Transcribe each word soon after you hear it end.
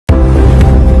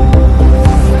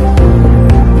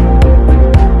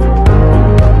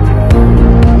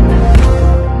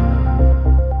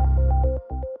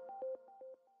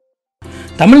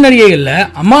தமிழ் நடிகைகள்ல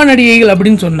அம்மா நடிகைகள்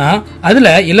அப்படின்னு சொன்னா அதுல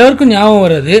எல்லாருக்கும் ஞாபகம்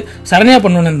வர்றது சரண்யா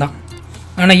பொன்வண்ணன் தான்.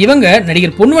 ஆனா இவங்க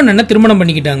நடிகர் பொன்வண்ணனை திருமணம்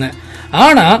பண்ணிக்கிட்டாங்க.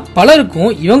 ஆனா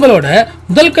பலருக்கும் இவங்களோட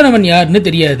முதல் கணவன் யாருன்னு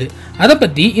தெரியாது. அதை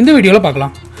பத்தி இந்த வீடியோல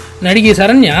பார்க்கலாம். நடிகை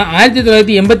சரண்யா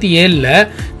 1987ல்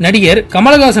நடிகர்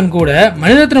கமலஹாசன் கூட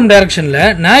மணிரத்னம் டைரக்ஷன்ல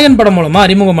நாயகன் படம் மூலமா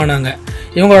அறிமுகமானாங்க.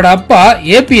 இவங்களோட அப்பா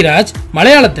A.K.RAJ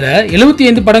மலையாளத்துல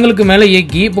 75 படங்களுக்கு மேல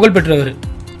இயக்கி புகழ் பெற்றவர்.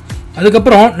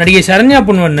 அதுக்கப்புறம் நடிகை சரண்யா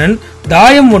பொன்வண்ணன்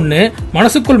தாயம் 1,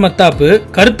 மனசுக்குள் மத்தாப்பு,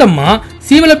 கருத்தம்மா,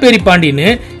 சீவலப்பேரி பாண்டின்னு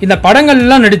இந்த படங்கள்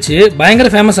எல்லாம் நடிச்சு பயங்கர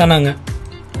ஃபேமஸ் ஆனாங்க.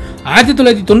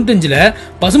 1995ல்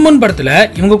பசும்பொன் படத்துல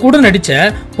இவங்க கூட நடிச்ச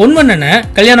பொன்வண்ணனை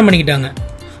கல்யாணம் பண்ணிக்கிட்டாங்க.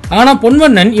 ஆனா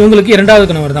பொன்வண்ணன் இவங்களுக்கு இரண்டாவது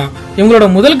கணவர் தான். இவங்களோட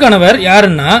முதல் கணவர்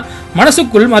யாருன்னா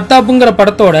மனசுக்குள் மத்தாப்புங்கிற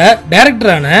படத்தோட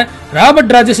டைரக்டரான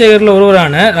ராபர்ட் ராஜசேகர்ல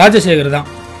ஒருவரான ராஜசேகர் தான்.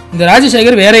 இந்த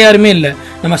ராஜசேகர் வேற யாருமே இல்ல,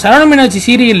 நம்ம சரவண மீனாட்சி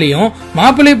சீரியல்லையும்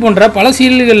மாப்பிள்ளை போன்ற பல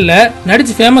சீரியல்கள்ல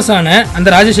நடிச்சு ஃபேமஸ் ஆன அந்த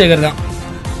ராஜசேகர் தான்.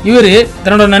 இவரு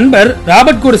தன்னோட நண்பர்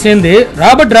ராபர்ட் கூட சேர்ந்து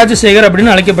ராபர்ட் ராஜசேகர்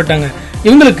அப்படின்னு அழைக்கப்பட்டாங்க.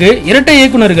 இவங்களுக்கு இரட்டை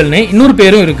இயக்குநர்கள்னு இன்னொரு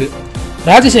பேரும் இருக்கு.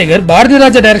 ராஜசேகர் பாரதி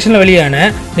ராஜா டைரக்ஷன்ல வெளியான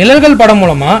நிழல்கள் படம்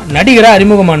மூலமா நடிகரா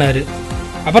அறிமுகமானாரு.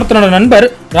 அப்புறம் தன்னோட நண்பர்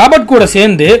ராபர்ட் கூட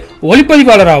சேர்ந்து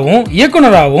ஒளிப்பதிவாளராகவும்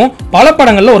இயக்குனராகவும் பல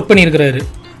படங்கள்ல ஒர்க் பண்ணியிருக்கிறாரு.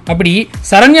 அப்படி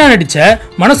சரண்யா நடிச்ச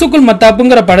மனசுக்குள்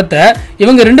மத்தாப்புங்கிற படத்தை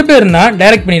இவங்க 2 பேரும் தான்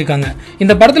டைரக்ட் பண்ணியிருக்காங்க.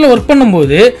 இந்த படத்துல ஒர்க்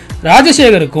பண்ணும்போது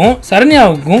ராஜசேகருக்கும்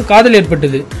சரண்யாவுக்கும் காதல்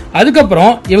ஏற்பட்டது.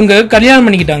 அதுக்கப்புறம் இவங்க கல்யாணம்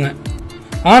பண்ணிக்கிட்டாங்க.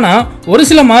 ஆனா ஒரு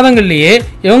சில மாதங்கள்லயே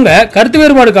இவங்க கருத்து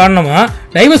வேறுபாடு காரணமா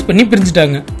டைவர்ஸ் பண்ணி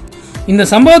பிரிஞ்சுட்டாங்க. இந்த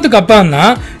சம்பவத்துக்கு அப்புறம்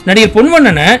தான் நடிகர்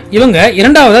பொன்வண்ணனை இவங்க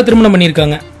இரண்டாவதா திருமணம்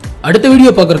பண்ணியிருக்காங்க. அடுத்த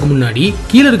வீடியோ பார்க்கறதுக்கு முன்னாடி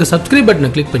கீழே இருக்க சப்ஸ்கிரைப் பட்டனை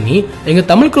கிளிக் பண்ணி எங்க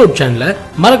தமிழ் கிரவுட் சேனலை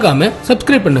மறக்காம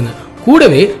சப்ஸ்கிரைப் பண்ணுங்க.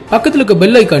 கூடவே பக்கத்துல இருக்க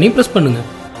பெல் ஐக்கானையும் பிரஸ் பண்ணுங்க.